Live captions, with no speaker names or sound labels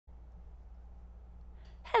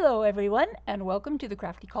Hello everyone, and welcome to the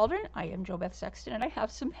Crafty Cauldron. I am JoBeth Sexton, and I have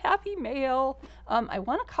some happy mail. I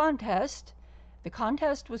won a contest. The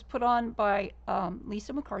contest was put on by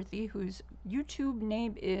Lisa McCarthy, whose YouTube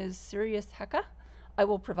name is SIRIUS HEKA. I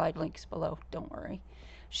will provide links below, don't worry.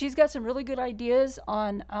 She's got some really good ideas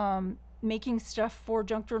on making stuff for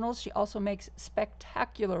junk journals. She also makes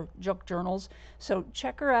spectacular junk journals. So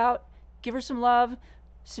check her out, give her some love,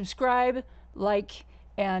 subscribe, like,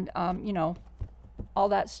 and all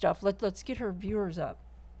that stuff. Let's get her viewers up,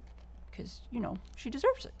 because she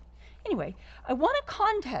deserves it. Anyway, I won a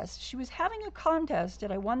contest. She was having a contest,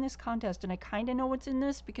 and I won this contest, and I kind of know what's in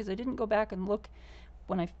this because I didn't go back and look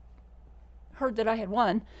when I heard that I had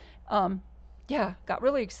won. Yeah, got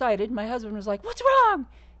really excited. My husband was like, "What's wrong?"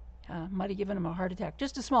 Might have given him a heart attack,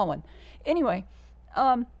 just a small one. Anyway,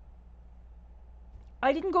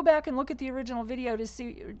 I didn't go back and look at the original video to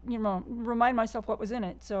see, remind myself what was in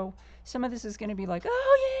it. So some of this is going to be like,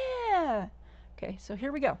 oh yeah. Okay, so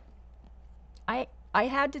here we go. I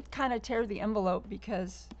had to kind of tear the envelope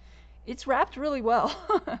because it's wrapped really well.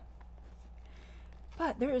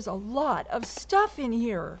 But there is a lot of stuff in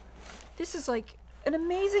here. This is like an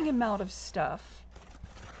amazing amount of stuff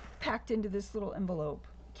packed into this little envelope.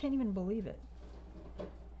 Can't even believe it.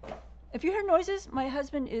 If you hear noises, my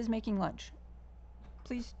husband is making lunch.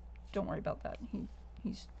 Please don't worry about that.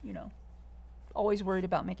 He's always worried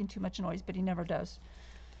about making too much noise, but he never does.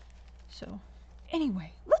 So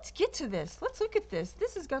anyway, let's get to this. Let's look at this.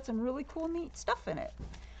 This has got some really cool, neat stuff in it.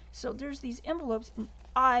 So there's these envelopes, and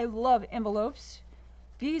I love envelopes.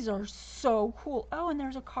 These are so cool. Oh, and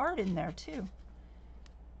there's a card in there too.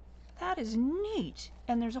 That is neat.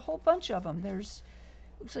 And there's a whole bunch of them. There's,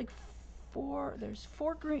 looks like there's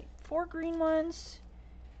four green ones,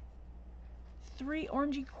 3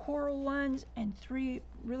 orangey coral ones, and 3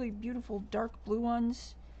 really beautiful dark blue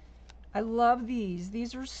ones. I love these.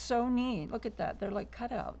 These are so neat. Look at that. They're like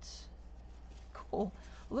cutouts. Cool.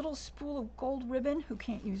 A little spool of gold ribbon. Who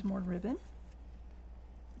can't use more ribbon?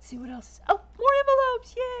 Let's see what else. Oh, more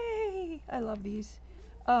envelopes. Yay! I love these.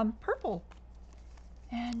 Purple.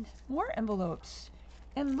 And more envelopes.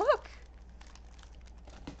 And look.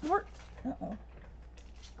 More. Uh-oh.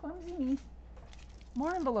 Clumsy me.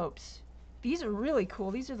 More envelopes. These are really cool.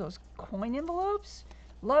 These are those coin envelopes.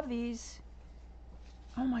 Love these.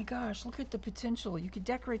 Oh my gosh, look at the potential. You could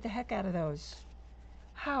decorate the heck out of those.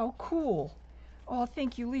 How cool. Oh,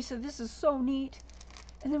 thank you, Lisa. This is so neat.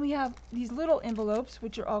 And then we have these little envelopes,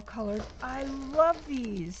 which are all colored. I love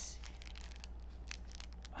these.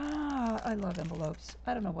 I love envelopes.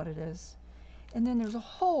 I don't know what it is. And then there's a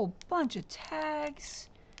whole bunch of tags,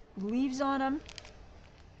 leaves on them.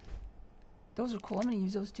 Those are cool. I'm going to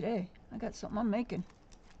use those today. I got something I'm making.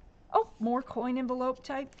 Oh, more coin envelope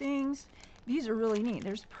type things. These are really neat.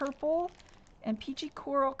 There's purple and peachy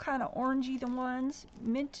coral, kind of orangey the ones.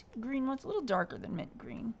 Mint green ones, a little darker than mint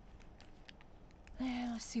green.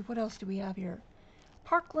 And let's see, what else do we have here?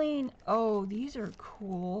 Park Lane. Oh, these are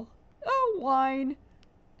cool. Oh, wine.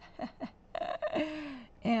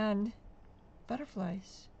 And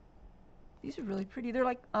butterflies. These are really pretty. They're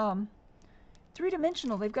like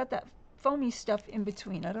 3-dimensional. They've got that foamy stuff in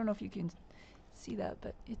between. I don't know if you can see that,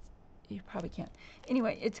 but you probably can't.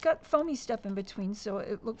 Anyway, it's got foamy stuff in between,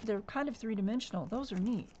 so they're kind of 3-dimensional. Those are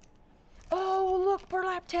neat. Oh, look,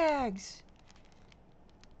 burlap tags.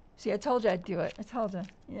 See, I told you I'd do it. I told you.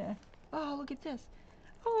 Yeah. Oh, look at this.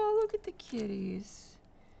 Oh, look at the kitties.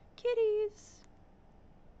 Kitties.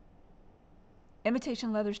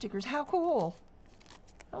 Imitation leather stickers. How cool.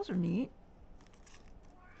 Those are neat.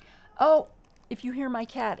 Oh, if you hear my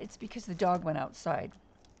cat, it's because the dog went outside.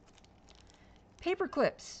 Paper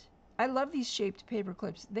clips. I love these shaped paper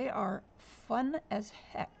clips. They are fun as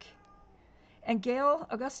heck. And Gail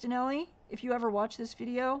Augustinelli, if you ever watch this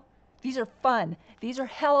video, these are fun. These are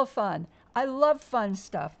hella fun. I love fun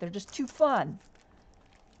stuff. They're just too fun.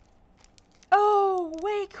 Oh,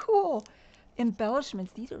 way cool.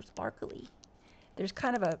 Embellishments. These are sparkly. There's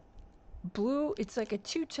kind of a blue. It's like a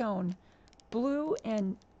two-tone blue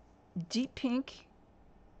and deep pink,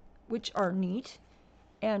 which are neat,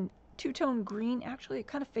 and two-tone green. Actually, it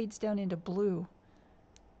kind of fades down into blue.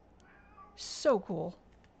 So cool.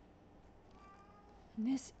 And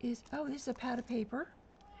this is, oh, this is a pad of paper.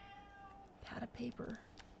 Pad of paper.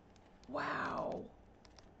 Wow.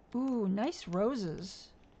 Ooh, nice roses.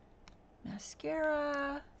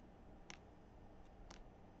 Mascara.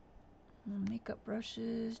 Makeup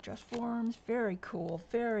brushes, dress forms. Very cool,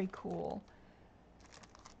 very cool.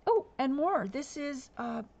 Oh, and more. This is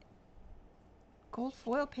gold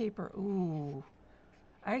foil paper. Ooh.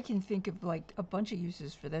 I can think of like a bunch of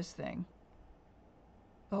uses for this thing.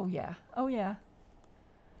 Oh yeah. Oh yeah.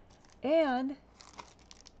 And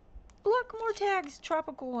look, more tags,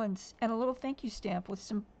 tropical ones, and a little thank you stamp with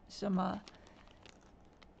some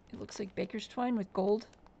it looks like baker's twine with gold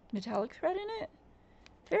metallic thread in it.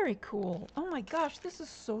 Very cool. Oh my gosh, this is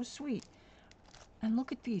so sweet. And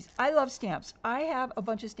look at these. I love stamps. I have a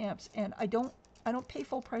bunch of stamps, and I don't pay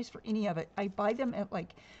full price for any of it. I buy them at, like,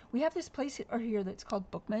 we have this place here that's called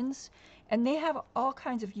Bookman's, and they have all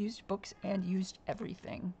kinds of used books and used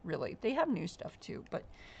everything, really. They have new stuff too, but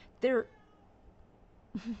their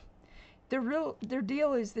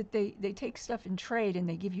deal is that they take stuff in trade, and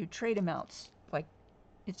they give you trade amounts. Like,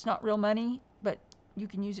 it's not real money, but you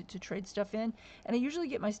can use it to trade stuff in. And I usually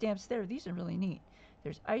get my stamps there. These are really neat.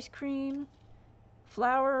 There's ice cream,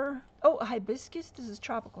 flower. Oh, hibiscus. This is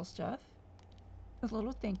tropical stuff. With a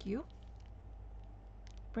little thank you.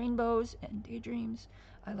 Rainbows and daydreams.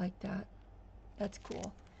 I like that. That's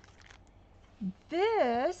cool.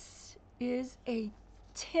 This is a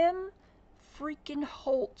Tim freaking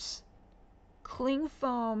Holtz cling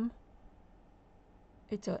foam.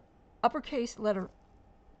 It's a uppercase letter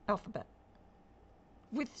alphabet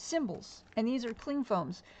with symbols, and these are cling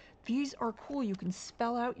foams. These are cool. You can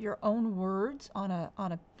spell out your own words on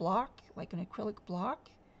a block, like an acrylic block.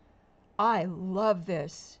 I love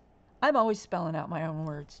this. I'm always spelling out my own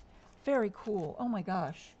words. Very cool. Oh my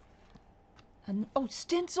gosh. And oh,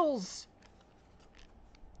 stencils.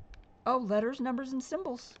 Oh, letters, numbers, and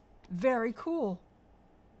symbols. Very cool.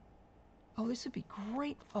 Oh, this would be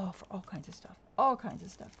great. Oh, for all kinds of stuff. All kinds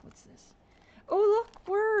of stuff. What's this? Oh, look,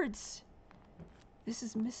 words. This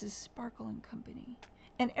is Mrs. Sparkle and Company.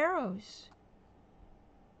 And arrows.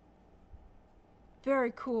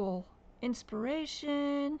 Very cool.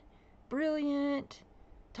 Inspiration. Brilliant.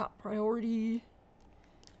 Top priority.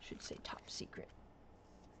 Should say top secret.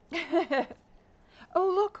 Oh,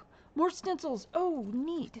 look. More stencils. Oh,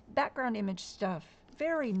 neat. Background image stuff.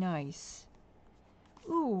 Very nice.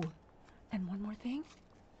 Ooh. And one more thing.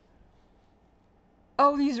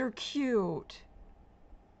 Oh, these are cute.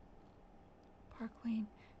 Parkland.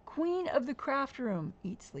 Queen of the craft room.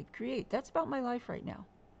 Eat, sleep, create. That's about my life right now.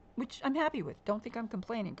 Which I'm happy with. Don't think I'm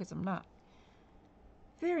complaining, because I'm not.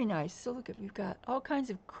 Very nice. So look at, we've got all kinds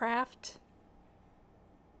of craft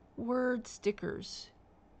word stickers.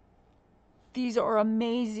 These are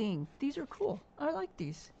amazing. These are cool. I like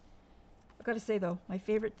these. I gotta say though, my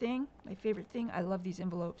favorite thing, I love these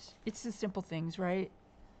envelopes. It's the simple things, right?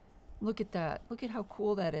 Look at that. Look at how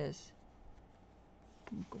cool that is.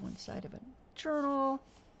 Can go inside of a journal.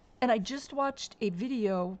 And I just watched a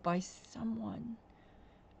video by someone.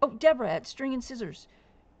 Oh, Deborah at String and Scissors.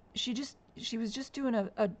 She was just doing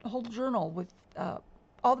a whole journal with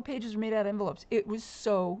all the pages were made out of envelopes. It was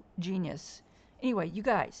so genius. Anyway, you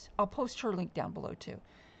guys, I'll post her link down below too.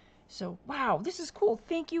 So, wow, this is cool.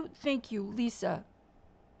 Thank you, Lisa,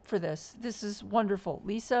 for this. This is wonderful.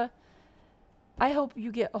 Lisa, I hope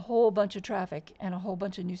you get a whole bunch of traffic and a whole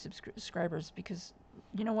bunch of new subscribers, because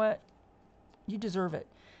you know what? You deserve it.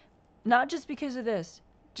 Not just because of this,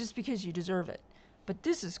 just because you deserve it. But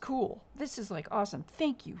this is cool. This is like awesome.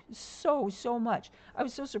 Thank you so, so much. I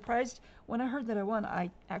was so surprised when I heard that I won. I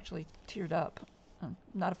actually teared up. I'm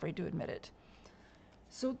not afraid to admit it.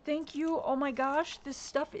 So thank you. Oh my gosh, this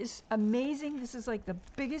stuff is amazing. This is like the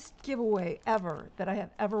biggest giveaway ever that I have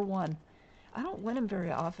ever won. I don't win them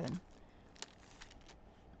very often.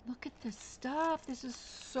 Look at this stuff. This is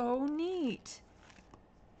so neat.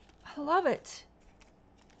 I love it.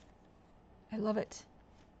 I love it.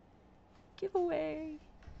 Giveaway.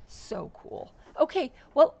 So cool. Okay,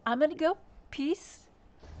 well, I'm going to go. Peace,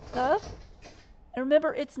 love. And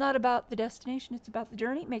remember, it's not about the destination, it's about the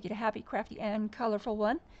journey. Make it a happy, crafty, and colorful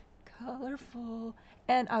one. Colorful.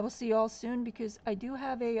 And I will see you all soon, because I do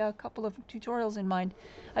have a couple of tutorials in mind.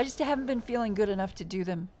 I just haven't been feeling good enough to do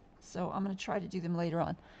them. So I'm going to try to do them later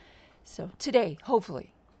on. So today,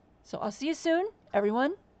 hopefully. So I'll see you soon,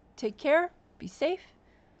 everyone. Take care. Be safe.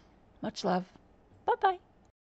 Much love. Bye-bye.